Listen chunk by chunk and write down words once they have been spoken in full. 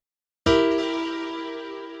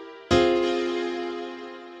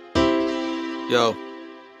Yo,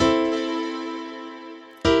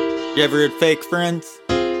 you ever heard fake friends?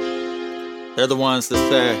 They're the ones that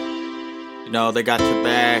say, they got your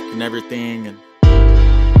back and everything and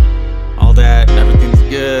all that, and everything's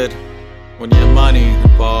good when you have money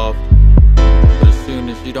involved. But as soon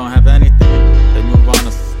as you don't have anything, they move on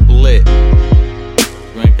to split.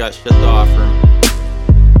 You ain't got shit to offer 'em.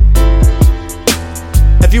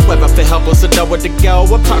 Have you ever felt helpless and know where to go?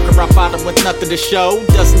 I'm talking rock bottom with nothing to show.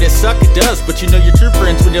 Doesn't it suck? It does, but you know your true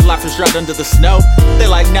friends when your life is right under the snow. They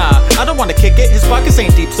like, nah, I don't wanna kick it. His pockets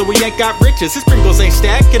ain't deep, so he ain't got riches. His Pringles ain't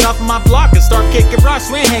stacked. Get off of my block and start kicking rocks.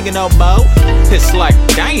 We ain't hanging no mo. It's like,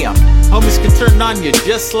 damn, homies can turn on you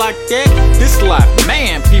just like that. This life,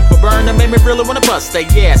 man, people burn and made me really wanna bust their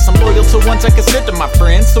ass. I'm loyal to ones I consider my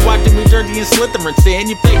friends, so I do me dirty and Slytherin sin.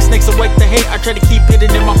 You fake snakes awake the hate. I try to keep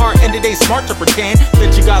hidden in my heart, and it ain't smart to pretend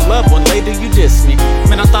that you got love when later you diss me.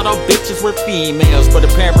 Man, I thought all bitches were females, but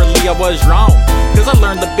apparently I was wrong, cause I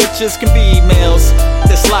learned that bitches can be males.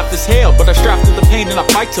 This life is hell, but I strive through the pain and I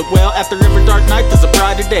fight it well. After every dark night there's a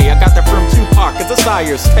brighter day. I got that from Tupac, it's a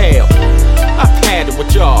sire's tale. I've had it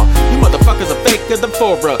with y'all, you motherfuckers are faker than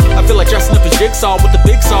Fora. I feel like dressing up as Jigsaw with a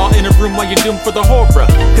big saw in a room while you're doomed for the horror.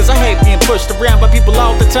 Cause I hate being pushed around by people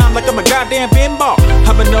all the time like I'm a goddamn pinball.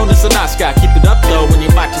 I've been known as a nice guy, keep it up though when you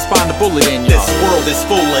might just find a bullet in y'all. This world is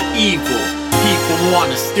full of evil, people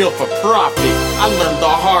wanna steal for profit. I learned the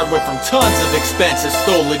hard way from tons of expensive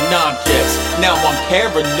stolen objects. Now I'm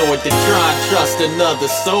paranoid to try and trust another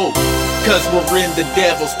soul, cause we're in the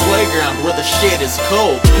devil's playground where the shit is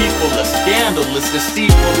cold. People are scandalous,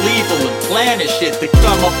 deceitful, evil, and planning shit to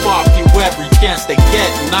come up off you every chance they get,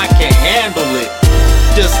 and I can't handle it.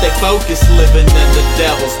 Just stay focused living in the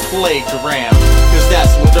devil's playground, cause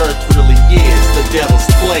that's what earth really is, the devil's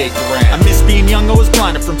playground. I miss being young, I was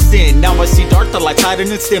blinded from sin. Now I see dark, the light's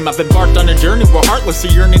hiding its dim. I've embarked on a journey where heartless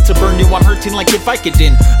are yearning to burn you. I'm hurting like if I could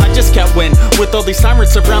in. I just can't win with all these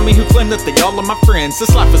tyrants around me who claim that they all are my friends.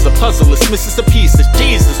 This life is a puzzle, it's misses the pieces.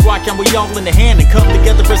 Jesus, why can't we all lend a hand and come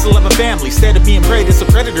together as a loving family, instead of being preyed as the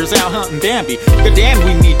predators out hunting Bambi? Goddamn,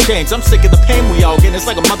 we need change. I'm sick of the pain we all get. It's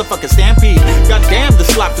like a motherfucking stampede. Goddamn,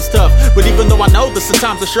 this life is tough, but even though I know this,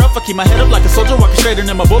 sometimes it's rough. I keep my head up like a soldier walking straight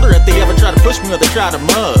into my boulder. If they ever try to push me or they try to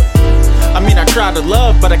mug, I mean, I try to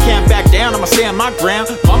love, but I can't back down. I'ma stand my ground.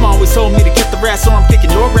 Mama always told me to get the ass, so I'm kicking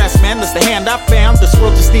your ass, man. That's the hand I found. This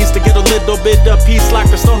world just needs to get a little bit of peace, like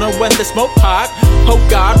a stoner when they smoke pot. Oh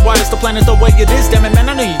God, why is the planet the way it is? Damn it, man,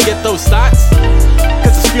 I know you get those thoughts,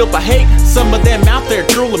 cause it's fueled by hate. Some of them out there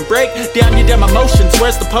drool and break down your damn emotions.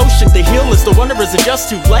 Where's the potion to heal us? The wonder, is it just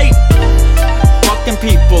too late? Fucking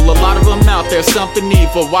people, a lot of them out there, something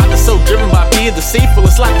evil. Why they're so driven by being deceitful?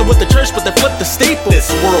 It's like they're with the church, but they flip the steeple.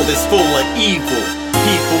 This world is full of evil,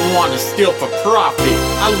 people wanna steal for profit.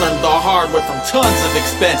 I learned the hard way from tons of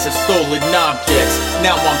expensive stolen objects.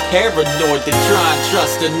 Now I'm paranoid to try and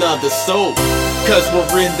trust another soul, cause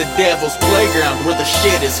we're in the devil's playground where the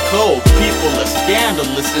shit is cold. People are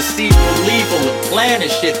scandalous, deceitful, evil, and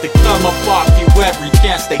planning shit to come up off you every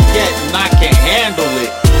chance they get, and I can't handle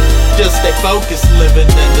it. Just stay focused living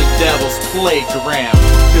in the devil's playground,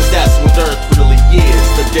 cause that's what earth really is,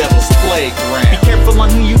 the devil's playground. Be careful on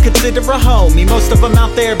who you consider a homie. Most of them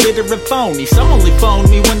out there bitter and phony. Some only phone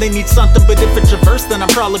me when they need something, but if it's reverse then I'll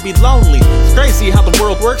probably be lonely. It's crazy how the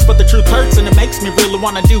world works, but the truth hurts, and it makes me really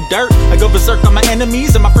wanna do dirt. I go berserk on my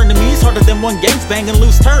enemies and my frenemies, harder than one gang's banging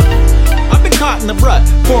loose turf. I've been caught in the rut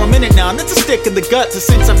for a minute now, and it's a stick in the gut. So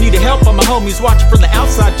since I've needed help, all my homies watching from the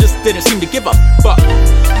outside just didn't seem to give a fuck.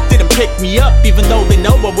 Didn't pick me up, even though they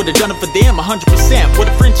know I would've done it for them 100%. What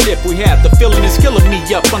a friendship we have, the feeling is killing me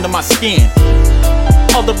up under my skin.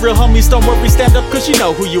 All the real homies, don't worry, stand up cause you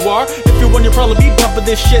know who you are. If you're one, you'll probably be bumping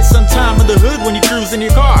this shit sometime in the hood when you cruise in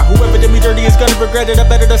your car. Whoever did me dirty is gonna regret it, I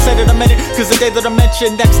better have said it a minute, cause the day that I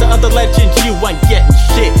mention next to other legends, you ain't getting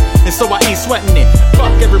shit, and so I ain't sweating it.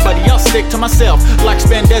 Fuck everybody, I'll stick to myself, like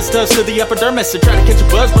Spandez does to the epidermis, and try to catch a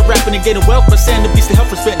buzz by rapping and getting wealth, but sand the beast to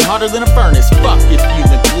help for spitting harder than a furnace. Fuck if you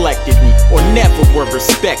neglected me, or never were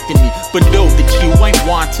respecting me, but know that you ain't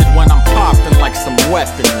wanted when I'm popping like some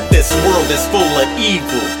weaponry. This world is full of evil,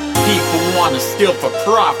 people wanna steal for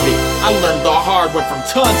profit. I learned the hard way from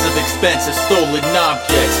tons of expensive stolen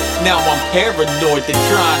objects. Now I'm paranoid to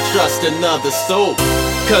try and trust another soul,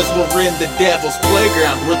 cause we're in the devil's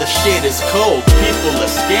playground where the shit is cold. People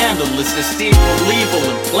are scandalous, deceitful, evil,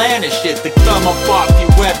 and planning shit to come up off you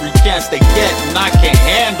every chance they get, and I can't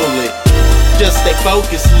handle it. Just stay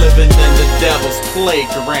focused living in the devil's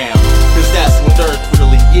playground, cause that's what earth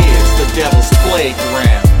really is, the devil's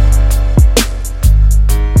playground.